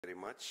Very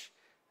much,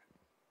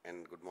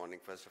 and good morning.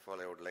 First of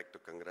all, I would like to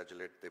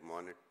congratulate the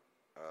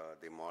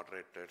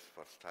moderators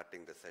for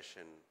starting the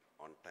session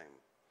on time.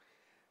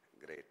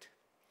 Great.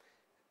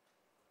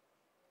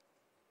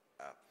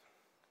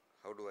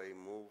 How do I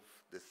move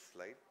this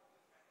slide?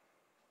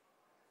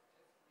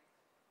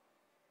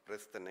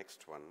 Press the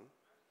next one.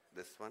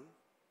 This one.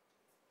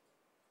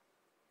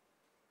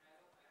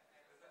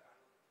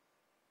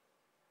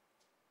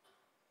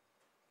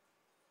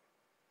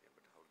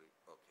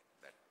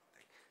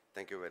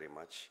 Thank you very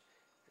much.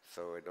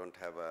 So I don't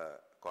have a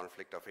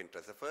conflict of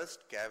interest. The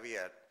first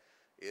caveat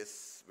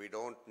is we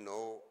don't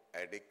know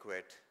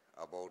adequately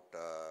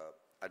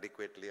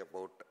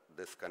about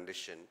this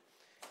condition,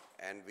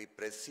 and we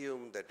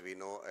presume that we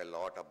know a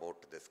lot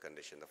about this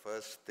condition. The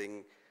first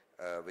thing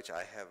which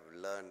I have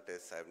learned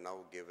is I've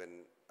now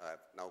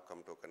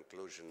come to a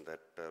conclusion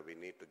that we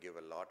need to give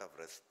a lot of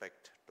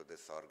respect to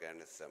this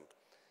organism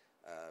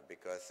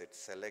because it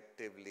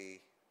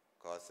selectively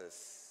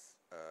causes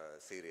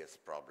serious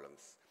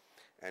problems,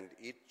 and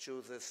it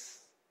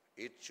chooses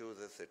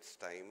its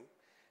time,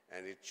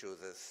 and it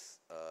chooses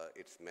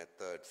its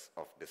methods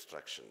of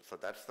destruction. So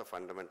that's the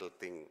fundamental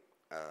thing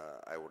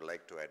I would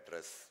like to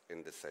address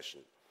in this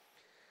session.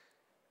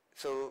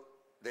 So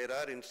there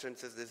are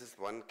instances. This is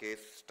one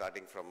case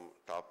starting from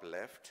top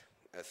left,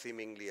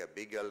 seemingly a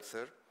big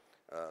ulcer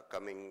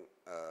coming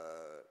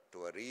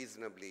to a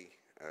reasonably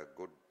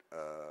good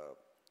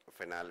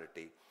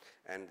finality,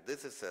 and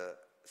this is a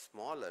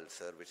small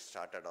ulcer which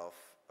started off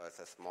as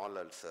a small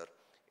ulcer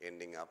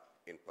ending up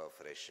in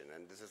perforation.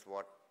 And this is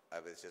what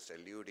I was just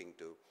alluding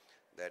to,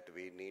 that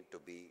we need to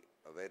be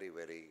very,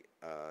 very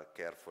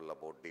careful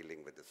about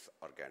dealing with this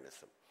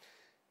organism.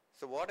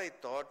 So what I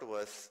thought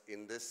was,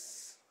 in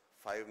this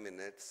 5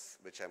 minutes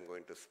which I'm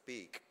going to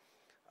speak,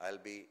 I'll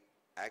be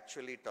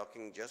actually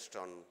talking just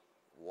on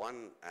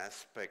one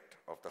aspect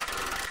of the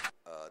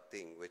whole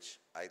thing, which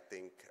I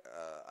think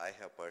I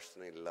have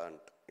personally learned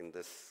in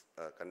this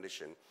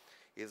condition,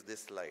 is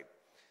this slide.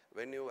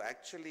 When you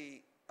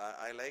actually,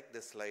 I like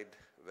this slide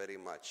very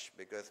much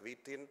because we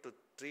tend to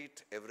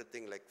treat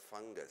everything like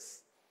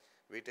fungus.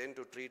 We tend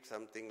to treat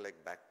something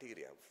like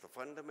bacteria. The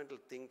fundamental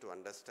thing to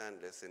understand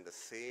is in the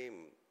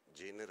same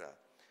genera,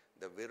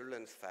 the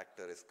virulence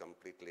factor is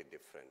completely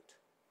different.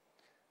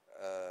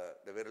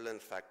 The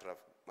virulence factor of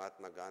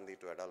Mahatma Gandhi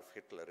to Adolf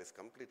Hitler is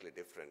completely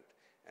different,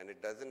 and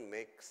it doesn't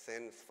make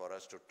sense for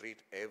us to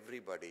treat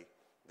everybody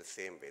the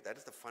same way. That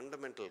is the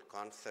fundamental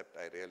concept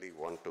I really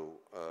want to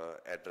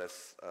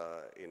address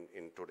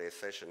in today's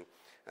session.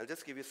 I'll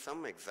just give you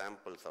some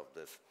examples of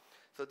this.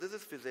 So this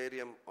is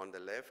Fusarium on the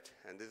left,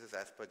 and this is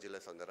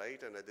Aspergillus on the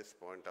right, and at this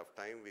point of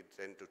time we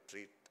tend to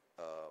treat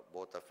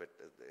both of it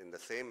in the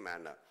same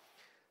manner.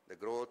 The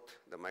growth,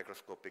 the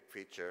microscopic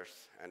features,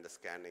 and the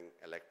scanning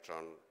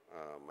electron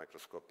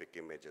microscopic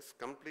images,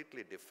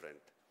 completely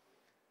different.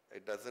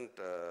 It doesn't,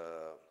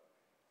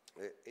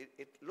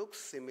 it looks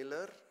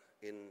similar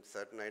in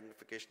certain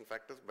identification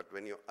factors, but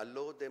when you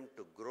allow them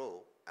to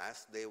grow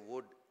as they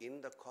would in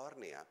the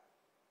cornea,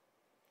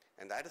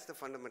 and that is the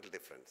fundamental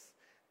difference.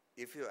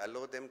 If you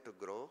allow them to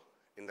grow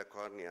in the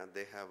cornea,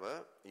 they have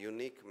a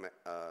unique,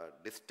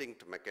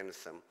 distinct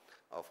mechanism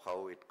of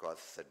how it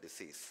causes a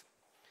disease.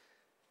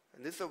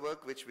 And this is a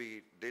work which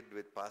we did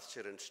with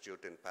Pasteur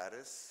Institute in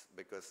Paris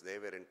because they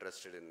were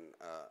interested in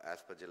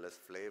Aspergillus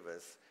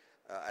flavus,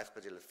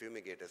 Aspergillus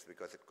fumigatus,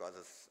 because it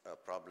causes a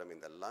problem in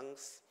the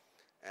lungs.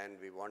 And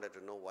we wanted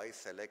to know why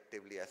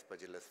selectively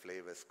Aspergillus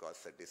flavus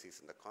causes a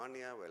disease in the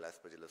cornea, while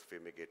Aspergillus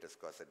fumigatus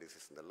causes a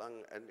disease in the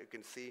lung. And you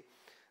can see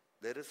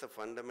there is a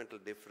fundamental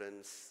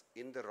difference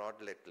in the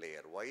rodlet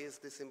layer. Why is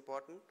this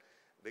important?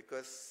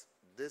 Because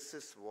this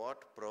is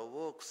what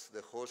provokes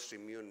the host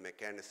immune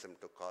mechanism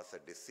to cause a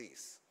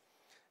disease.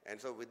 And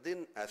so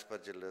within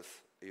Aspergillus,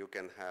 you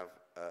can have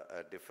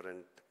a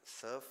different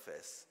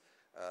surface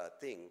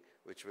thing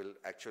which will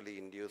actually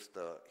induce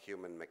the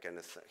human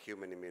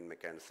immune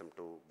mechanism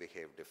to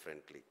behave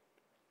differently.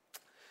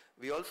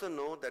 We also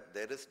know that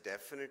there is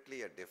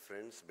definitely a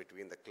difference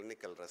between the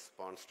clinical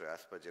response to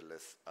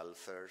Aspergillus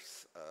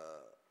ulcers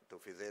to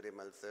Fusarium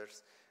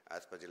ulcers.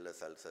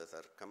 Aspergillus ulcers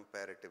are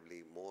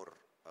comparatively more,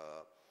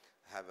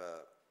 have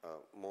a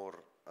more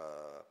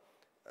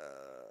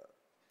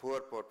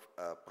poor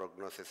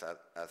prognosis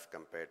as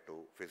compared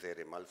to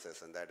Fusarium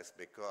ulcers, and that is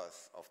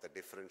because of the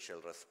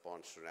differential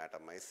response to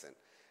natamycin,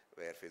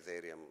 where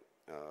Fusarium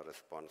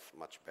responds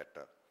much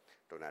better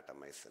to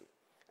natamycin.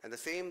 And the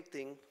same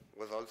thing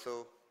was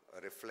also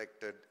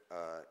reflected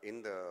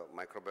in the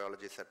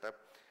microbiology setup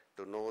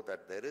to know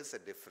that there is a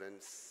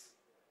difference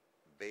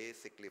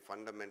basically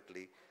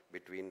fundamentally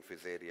between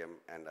Fusarium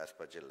and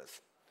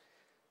Aspergillus.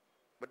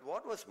 But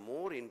what was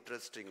more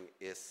interesting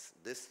is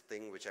this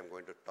thing which I'm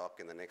going to talk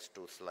in the next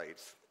 2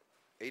 slides.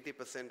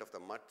 80% of the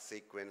mud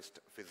sequenced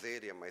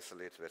Fusarium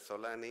isolates were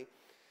Solani,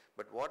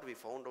 but what we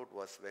found out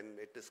was when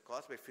it is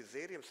caused by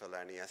Fusarium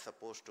solani as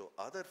opposed to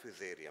other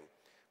Fusarium,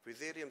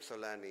 Fusarium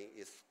solani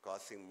is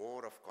causing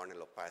more of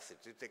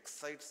cornealopacity. It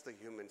excites the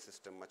human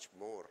system much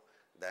more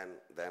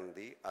than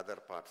the other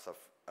parts of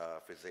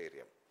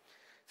Fusarium.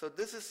 So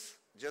this is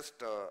just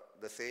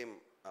the same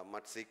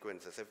mud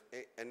sequences.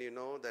 And you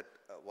know that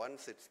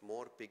once it's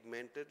more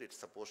pigmented, it's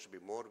supposed to be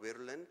more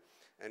virulent.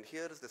 And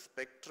here is the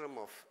spectrum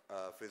of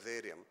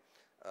Fusarium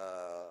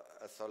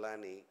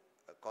solani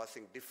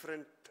causing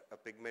different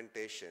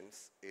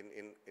pigmentations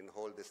in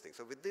whole this thing.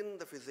 So within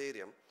the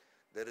Fusarium,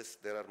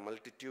 there are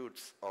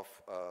multitudes of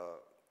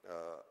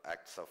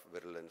acts of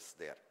virulence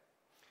there.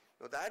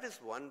 Now that is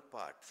one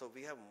part. So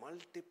we have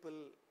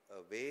multiple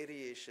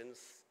variations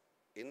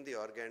in the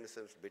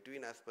organisms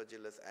between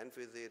Aspergillus and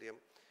Fusarium,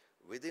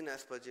 within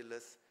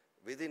Aspergillus,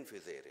 within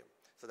Fusarium.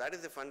 So that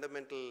is the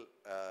fundamental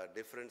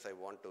difference I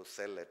want to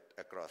sell it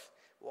across.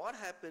 What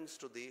happens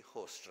to the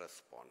host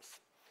response?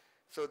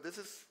 So this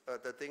is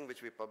the thing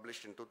which we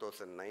published in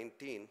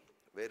 2019,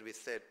 where we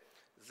said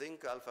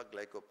zinc alpha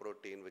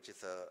glycoprotein, which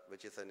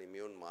is an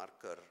immune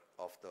marker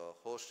of the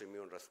host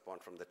immune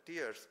response from the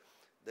tears,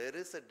 there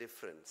is a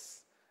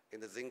difference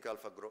in the zinc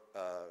alpha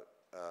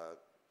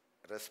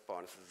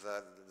response,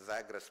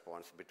 ZAG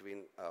response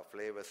between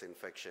flavus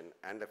infection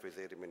and a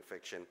Fusarium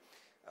infection.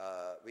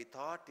 We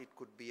thought it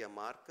could be a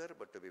marker,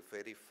 but to be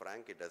very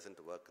frank, it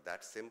doesn't work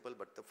that simple.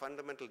 But the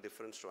fundamental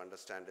difference to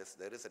understand is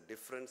there is a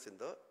difference in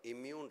the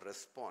immune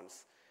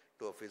response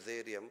to a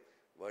Fusarium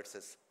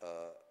versus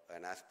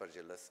an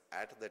Aspergillus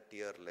at the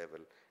tear level,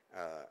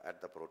 at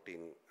the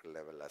protein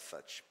level as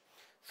such.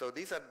 So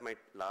these are my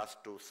last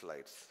two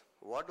slides.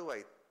 What do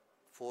I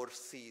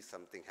foresee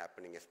something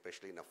happening,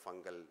 especially in a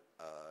fungal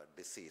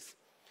disease?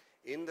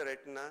 In the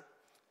retina,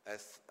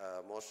 as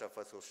most of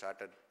us who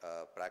started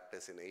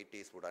practice in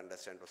 80s would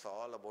understand, it was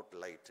all about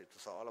light. It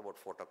was all about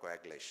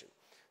photocoagulation.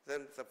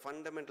 Then it's a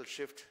fundamental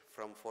shift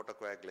from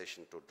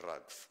photocoagulation to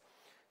drugs.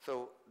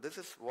 So this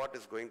is what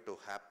is going to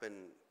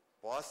happen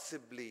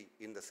possibly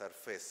in the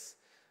surface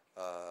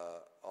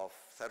of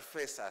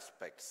surface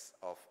aspects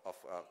of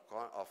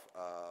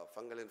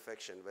fungal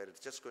infection, where it's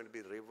just going to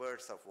be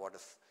reverse of what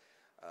is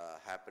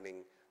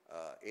happening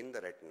in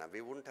the retina.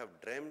 We wouldn't have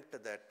dreamt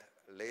that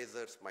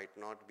lasers might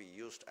not be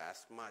used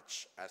as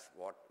much as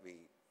what we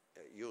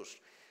used.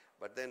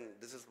 But then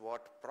this is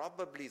what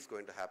probably is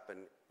going to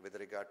happen with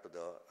regard to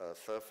the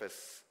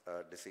surface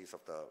disease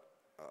of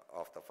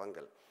the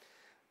fungal.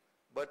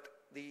 But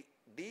the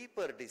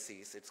deeper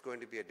disease, it's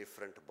going to be a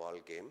different ball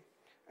game.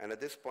 And at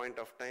this point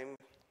of time,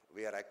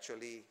 we are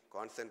actually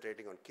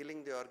concentrating on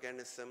killing the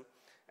organism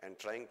and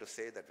trying to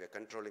say that we are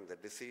controlling the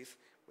disease.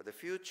 But the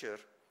future,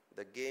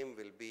 the game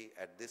will be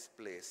at this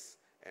place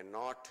and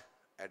not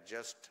at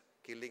just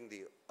killing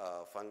the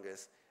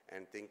fungus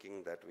and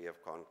thinking that we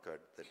have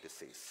conquered the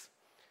disease.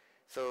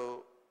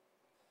 So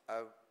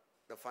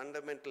the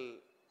fundamental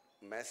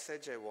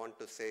message I want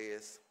to say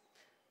is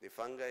the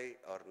fungi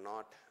are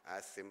not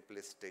as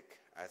simplistic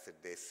as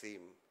they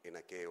seem in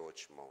a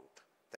KOH mount.